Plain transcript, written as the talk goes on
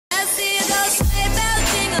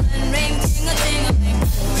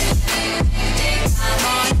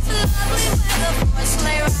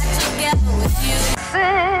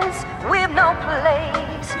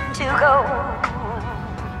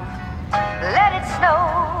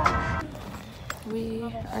snow. We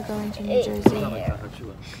are going to New Jersey.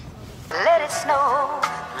 Let it snow.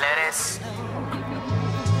 Let it snow.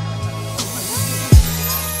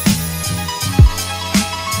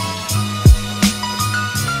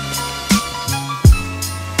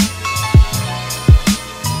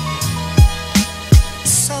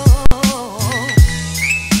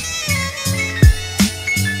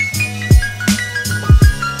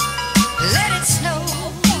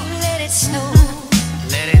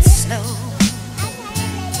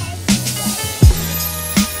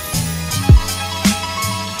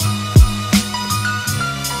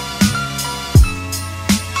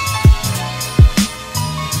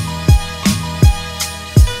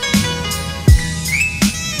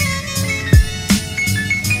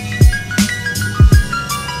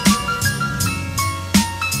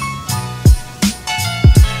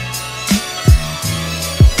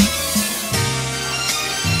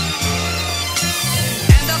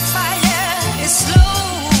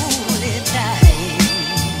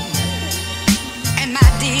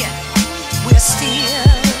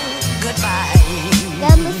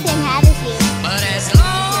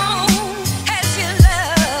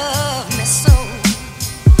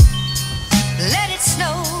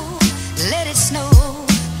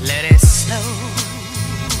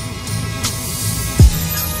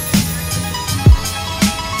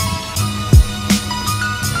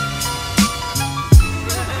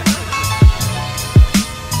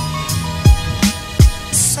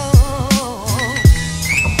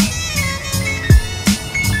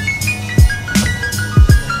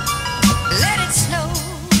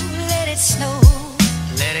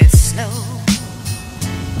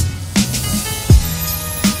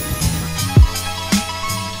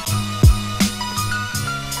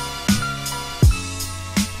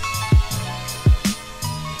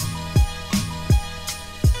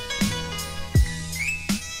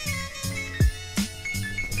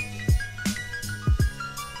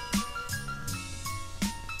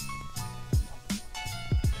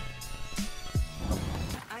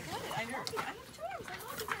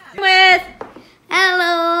 With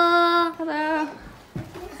hello. Hello.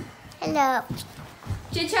 Hello.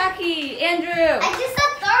 Chichaki, Andrew. I just saw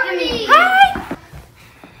 30. Hi.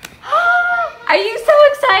 Are you so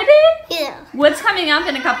excited? Yeah. What's coming up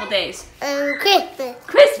in a couple days? Christmas.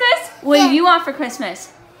 Christmas? What Yeah. do you want for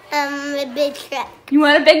Christmas? A big truck. You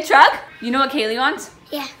want a big truck? You know what Kaylee wants?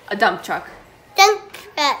 Yeah. A dump truck. Dump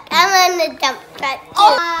truck. I want a dump truck too.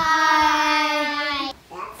 Oh. Bye.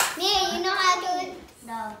 Yeah, you know how to do it?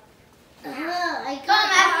 No. I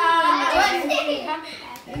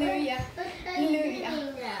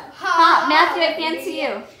Huh, Matthew, I can't see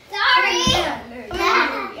you. Sorry.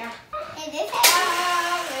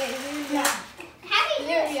 Happy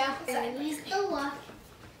New Year. Still walk.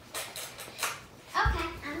 Okay.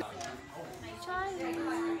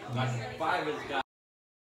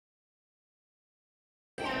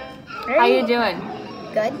 How you doing?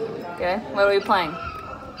 Good. Good. What are we playing?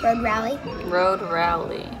 Road rally Road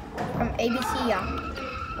Rally. from ABC.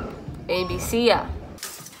 ABC. -ya.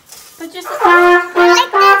 But just Like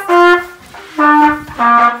this.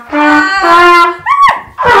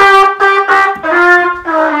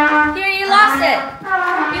 Here, you lost it.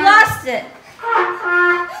 You lost it.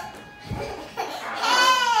 I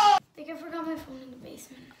think I forgot my phone in the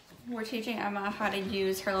basement. We're teaching Emma how to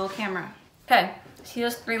use her little camera. Okay, see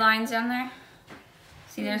those 3 lines down there?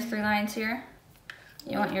 See there's 3 lines here?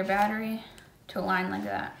 You want your battery to align like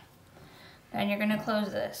that. Then you're gonna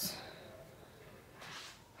close this.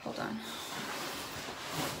 Hold on.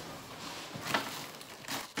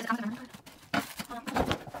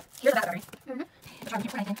 Here's the battery.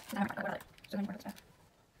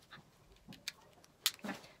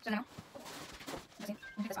 So now, let's see,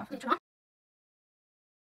 take this off.